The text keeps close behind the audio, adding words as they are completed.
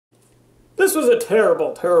This was a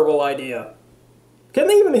terrible, terrible idea. Can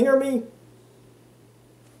they even hear me?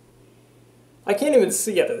 I can't even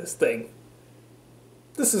see out of this thing.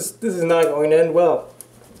 This is not going to end well.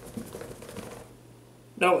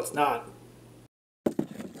 No, it's not.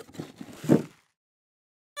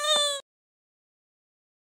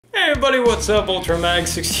 Hey everybody, what's up?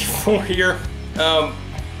 UltraMag64 here.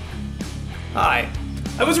 Hi.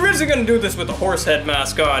 I was originally going to do this with the horse head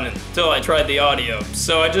mask on until I tried the audio,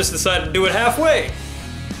 so I just decided to do it halfway.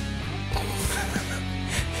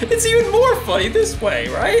 It's even more funny this way,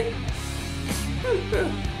 right?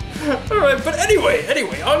 Alright, but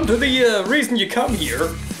anyway, on to the reason you come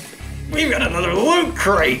here. We've got another loot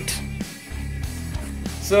crate!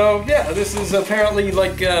 So, yeah, this is apparently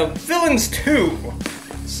like Villains 2.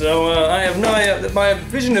 So, I have no idea, my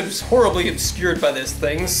vision is horribly obscured by this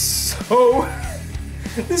thing, so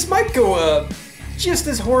this might go just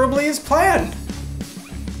as horribly as planned.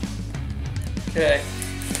 Okay.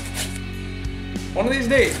 One of these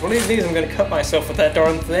days I'm gonna cut myself with that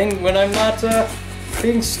darn thing when I'm not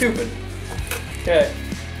being stupid. Okay.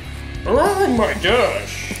 Oh my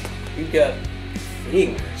gosh! We've got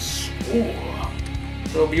things. Ooh.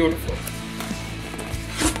 So beautiful.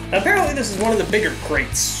 Apparently this is one of the bigger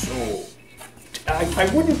crates, so I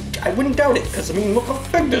wouldn't doubt it, because I mean look how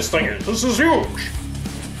big this thing is. This is huge.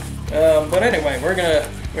 But anyway, we're gonna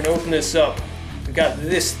open this up. We got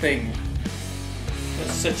this thing.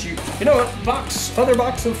 Let's set you. You know what? Other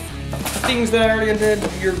box of things that I already did.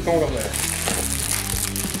 You're going over there.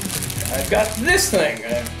 I've got this thing.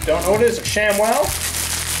 I don't know what it is. A ShamWow.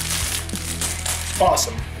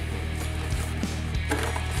 Awesome.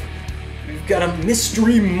 We've got a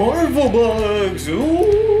mystery Marvel box.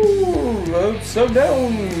 Ooh, upside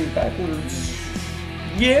down, backwards.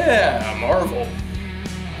 Yeah, Marvel.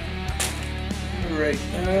 Right.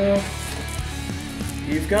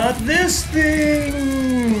 You've got this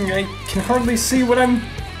thing. I can hardly see what I'm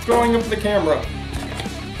throwing up the camera.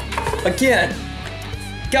 Again,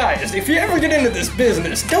 guys, if you ever get into this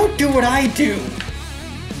business, don't do what I do.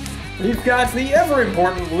 You've got the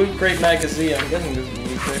ever-important LootCrate magazine. I'm guessing this is the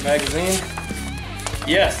LootCrate magazine.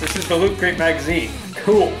 Yes, this is the LootCrate magazine.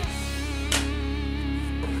 Cool.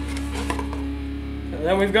 And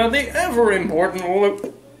then we've got the ever-important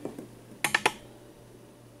Loot...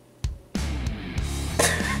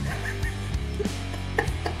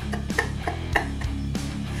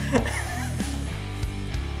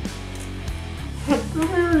 Come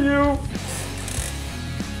here, you!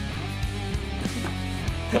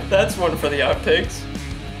 That's one for the outtakes.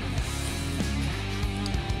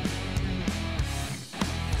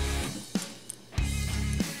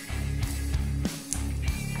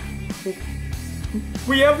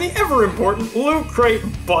 We have the ever-important Loot Crate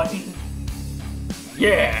button.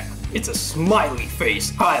 Yeah, it's a smiley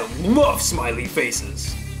face. I love smiley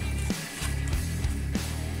faces.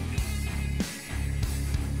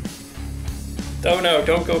 Oh no,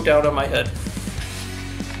 don't go down on my head.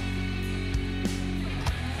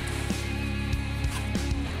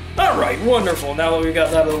 Alright, wonderful. Now that we've got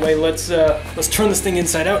that out of the way, let's turn this thing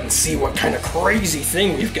inside out and see what kind of crazy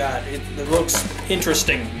thing we've got. It looks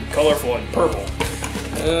interesting, colorful, and purple.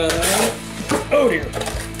 Oh dear.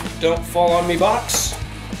 Don't fall on me, box.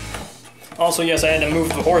 Also, yes, I had to move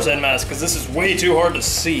the horse head mask because this is way too hard to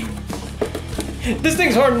see. This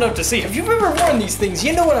thing's hard enough to see. If you've ever worn these things,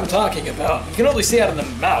 you know what I'm talking about. You can only see out of the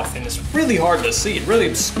mouth, and it's really hard to see. It really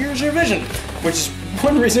obscures your vision, which is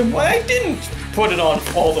one reason why I didn't put it on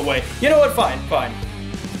all the way. You know what? Fine.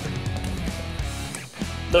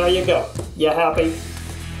 There you go. You happy?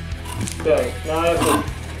 Okay, now I have to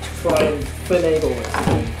try and finagle it.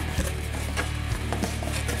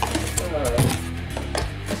 Alright.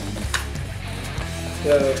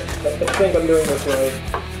 So, I think I'm doing this right.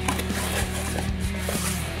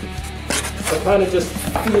 I'm kind of just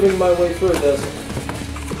feeling my way through this.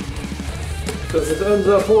 Because this ends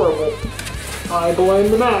up horrible. I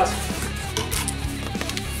blame the mask.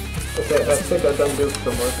 Okay, I think I've done this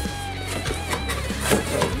somewhere.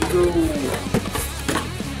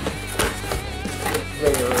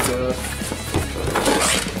 There you go.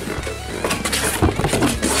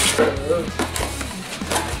 There we go.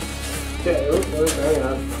 Okay, hang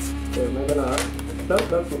on. Okay, maybe not.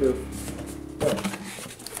 Nope, you do.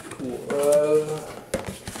 Okay.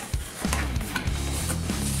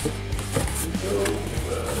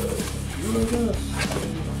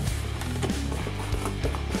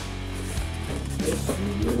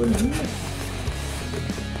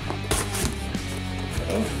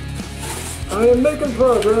 I am making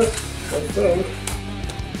progress, I think.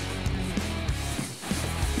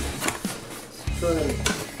 Let's try and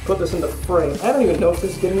put this in the frame. I don't even know if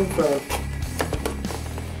this is getting in frame.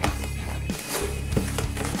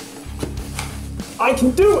 I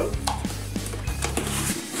can do it!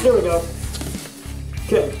 There we go.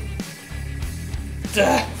 Okay.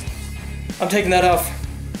 I'm taking that off.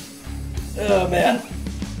 Oh, man.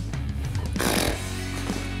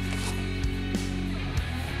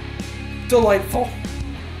 Delightful.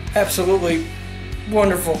 Absolutely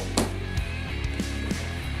wonderful.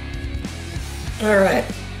 Alright.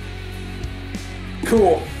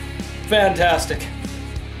 Cool. Fantastic.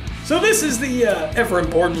 So this is the ever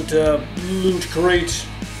important Loot Crate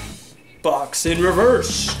box in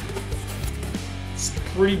reverse. It's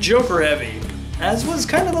pretty Joker heavy, as was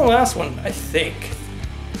kind of the last one, I think.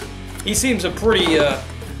 He seems a pretty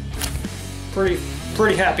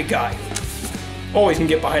happy guy. Always can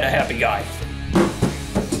get behind a happy guy.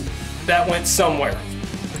 That went somewhere.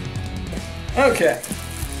 Okay.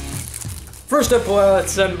 First up,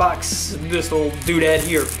 let's unbox this little doodad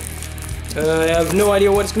here. I have no idea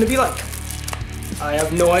what it's going to be like. I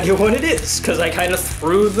have no idea what it is, because I kind of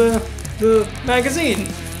threw the magazine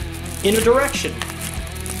in a direction.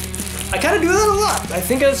 I kind of do that a lot. I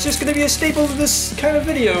think it's just going to be a staple of this kind of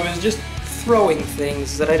video, is just throwing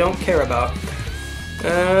things that I don't care about.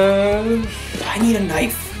 I need a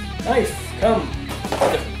knife. Knife, come.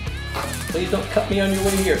 Please don't cut me on your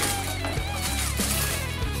way here.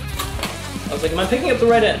 I was like, am I picking up the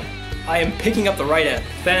right end? I am picking up the right end.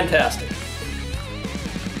 Fantastic.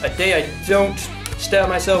 A day I don't stab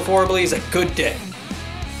myself horribly is a good day.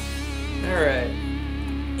 Alright.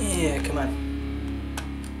 Yeah, come on.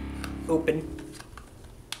 Open.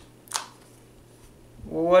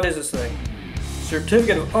 What is this thing?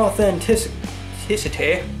 Certificate of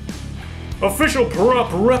Authenticity. Official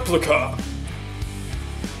prop replica.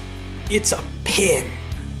 It's a pin.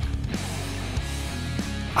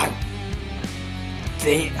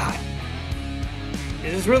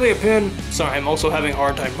 Is this really a pin? Sorry, I'm also having a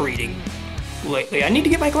hard time reading lately. I need to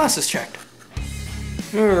get my glasses checked.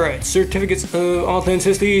 Alright, certificates of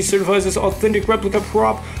authenticity certifies this authentic replica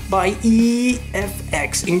prop by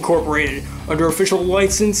EFX Incorporated under official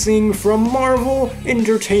licensing from Marvel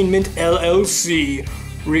Entertainment LLC.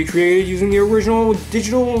 Recreated using the original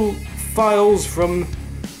digital files from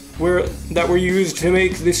that were used to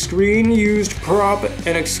make the screen used prop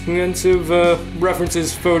and extensive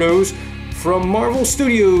references photos from Marvel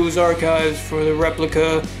Studios archives for the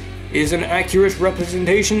replica is an accurate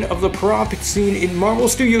representation of the prop seen in Marvel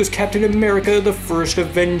Studios' Captain America: The First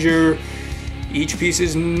Avenger. Each piece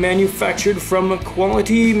is manufactured from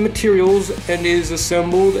quality materials and is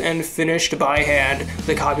assembled and finished by hand.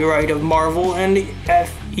 The copyright of Marvel and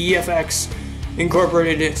EFX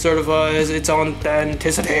Incorporated certifies its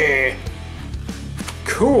authenticity.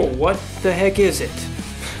 Cool, what the heck is it?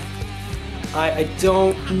 I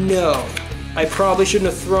don't know. I probably shouldn't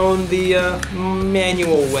have thrown the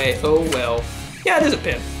manual away. Oh well. Yeah, it is a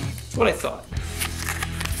pin. That's what I thought.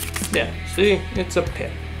 Yeah, see? It's a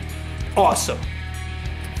pin. Awesome.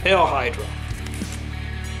 Hail Hydra.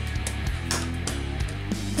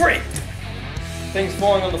 Great! Things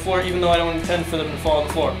falling on the floor even though I don't intend for them to fall on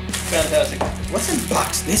the floor. Fantastic. Let's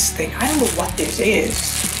unbox this thing. I don't know what this is.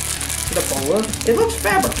 Is it a bowler? It looks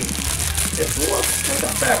fabricy. It looks like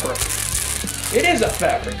a fabric. It is a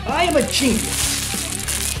fabric. I am a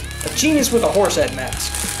genius. A genius with a horse head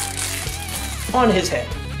mask. On his head.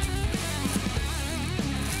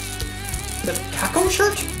 The taco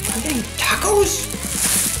shirt? I'm getting tacos?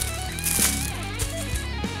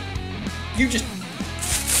 You just...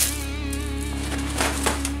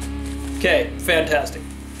 Okay, fantastic.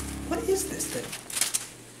 What is this thing?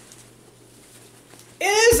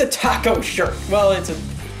 It is a taco shirt. Well,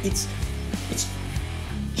 it's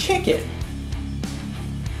chicken.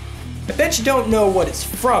 I bet you don't know what it's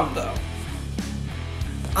from, though.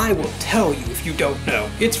 I will tell you if you don't know.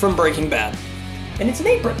 It's from Breaking Bad. And it's an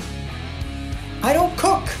apron. I don't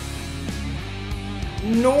cook.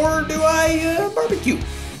 Nor do I barbecue.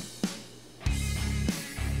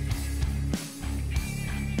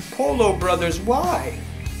 Polo Brothers, why?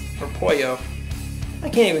 Or Pollo. I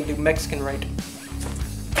can't even do Mexican right.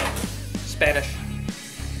 Spanish.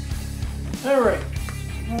 Alright.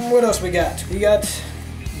 What else we got? We got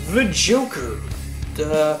the Joker.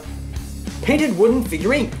 The painted wooden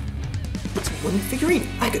figurine. It's a wooden figurine.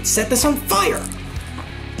 I could set this on fire.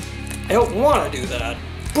 I don't want to do that,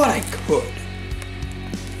 but I could.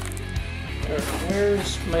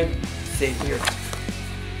 Where's my thing here?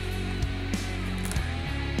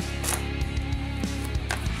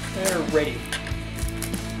 They're ready.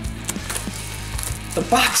 The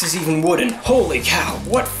box is even wooden. Holy cow,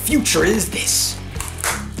 what future is this?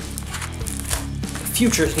 The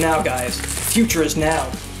future is now, guys. The future is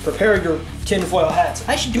now. Prepare your tinfoil hats.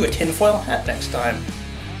 I should do a tinfoil hat next time.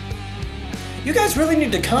 You guys really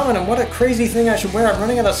need to comment on what a crazy thing I should wear. I'm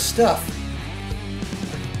running out of stuff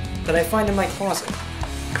that I find in my closet.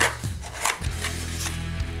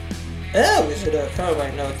 Oh, is it a... Oh,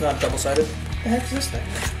 wait, no, it's not double-sided. What the heck is this thing?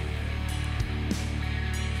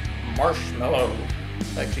 Marshmallow.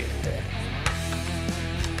 Actually, okay.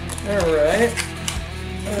 Alright.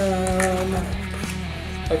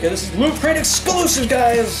 Okay, this is LootCrate exclusive,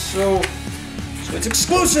 guys! So it's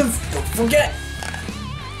exclusive! Don't forget!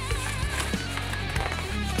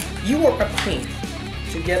 You are a pain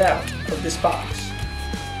to get out of this box.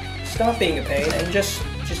 Stop being a pain and just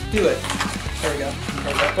do it. There we go.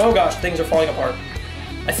 There we go. Oh gosh, things are falling apart.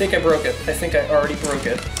 I think I broke it. I think I already broke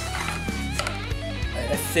it.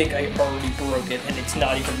 I think I already broke it, and it's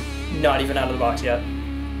not even out of the box yet.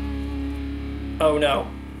 Oh no.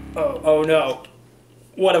 Oh no.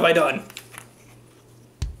 What have I done?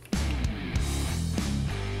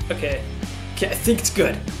 Okay. Okay, I think it's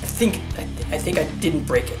good. I think I didn't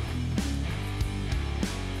break it.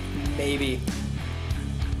 Maybe.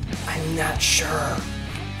 I'm not sure.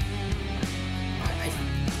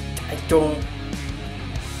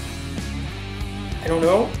 I don't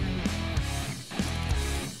know.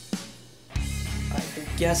 I'm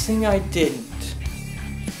guessing I didn't.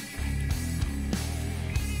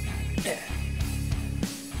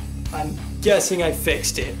 I'm guessing I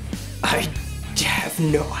fixed it. I have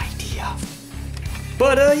no idea.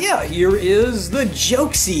 But yeah, here is the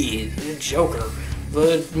Jokesy, the Joker,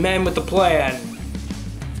 the man with the plan.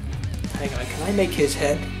 Hang on, can I make his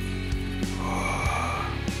head?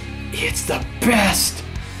 It's the best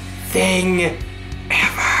thing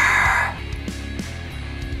ever.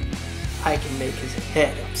 I can make his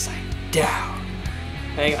head upside down.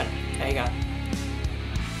 Hang on, hang on.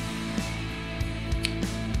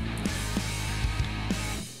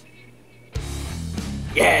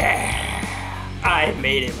 Yeah! I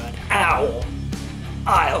made him an owl.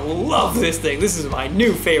 I love this thing. This is my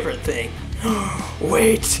new favorite thing.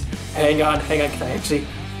 Wait, hang on. Can I actually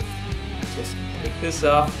just take this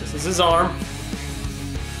off? This is his arm.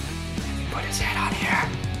 Put his head on here.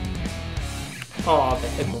 Oh, the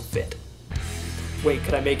head won't fit. Wait,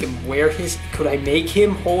 could I make him could I make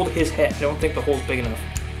him hold his head? I don't think the hole's big enough.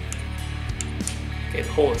 Okay,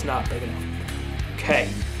 the hole is not big enough. Okay,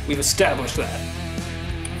 we've established that.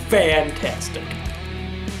 Fantastic.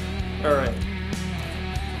 Alright.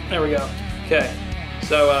 There we go. Okay.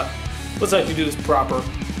 So, let's actually do this proper.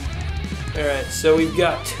 Alright, so we've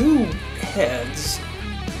got two heads.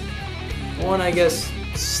 One, I guess,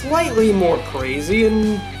 slightly more crazy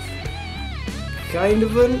and kind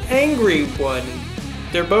of an angry one.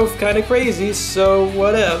 They're both kind of crazy, so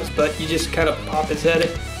whatevs, but you just kind of pop his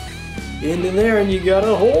head into there and you got a,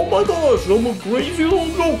 oh my gosh, I'm a crazy little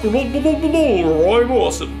joker, I'm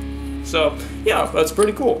awesome. So, yeah, that's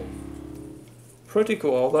pretty cool. Pretty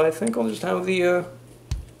cool, although I think I'll just have the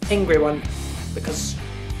angry one, because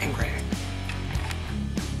angry.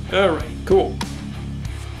 Alright, cool.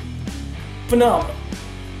 Phenomenal.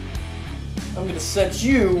 I'm gonna set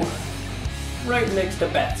you right next to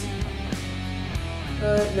Batsy.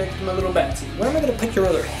 Right next to my little Batsy. Where am I gonna put your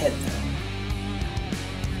other head, though?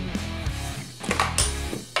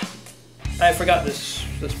 I forgot this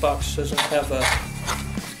box doesn't have a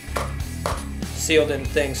sealed in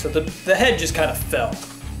thing, so the head just kind of fell.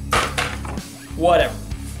 Whatever.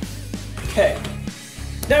 Okay.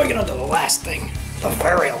 Now we get on to the last thing. The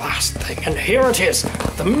very last thing. And here it is.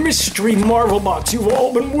 The mystery Marvel box you've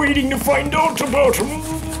all been waiting to find out about.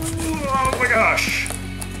 Oh my gosh.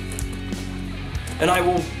 And I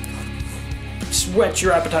will whet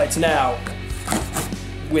your appetites now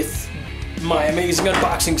with my amazing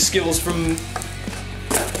unboxing skills from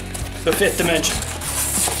the 5th dimension.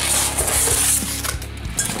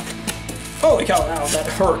 Holy cow, ow, that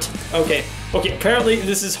hurt. Okay, apparently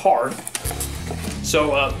this is hard.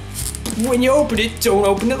 So, when you open it, don't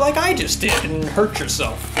open it like I just did and hurt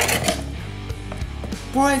yourself.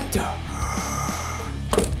 What the?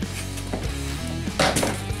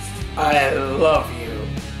 I love you.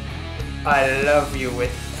 I love you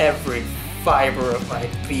with every fiber of my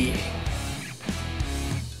being.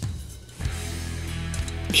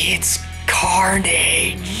 It's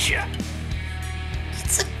Carnage.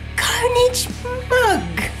 It's a Carnage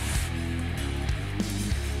mug.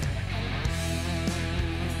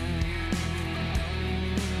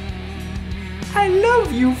 I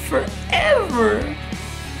love you forever.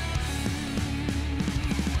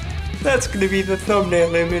 That's gonna be the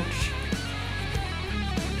thumbnail image.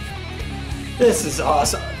 This is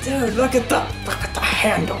awesome. Dude, look at the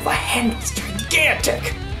handle. The handle's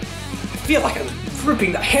gigantic. I feel like I'm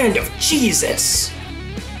gripping the hand of Jesus.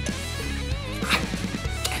 I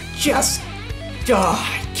just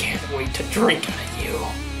I can't wait to drink out of you.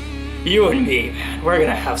 You and me, man, we're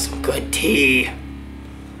gonna have some good tea.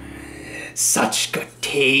 Such good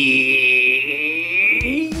tea.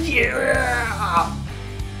 Yeah.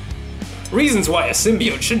 Reasons why a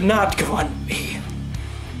symbiote should not go on me.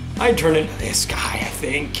 I'd turn into this guy, I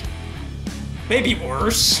think. Maybe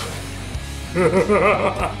worse.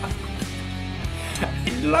 I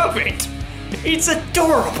love it. It's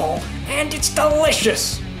adorable, and it's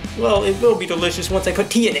delicious. Well, it will be delicious once I put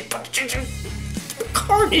tea in it, but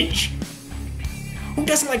carnage. Who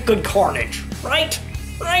doesn't like good carnage, right?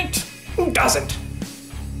 Right? Who doesn't?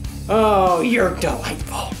 Oh, you're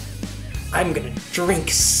delightful. I'm gonna drink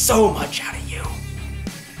so much out of you.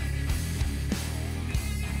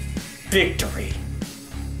 Victory.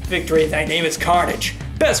 Victory, thy name is Carnage.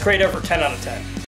 Best crate ever, 10 out of 10.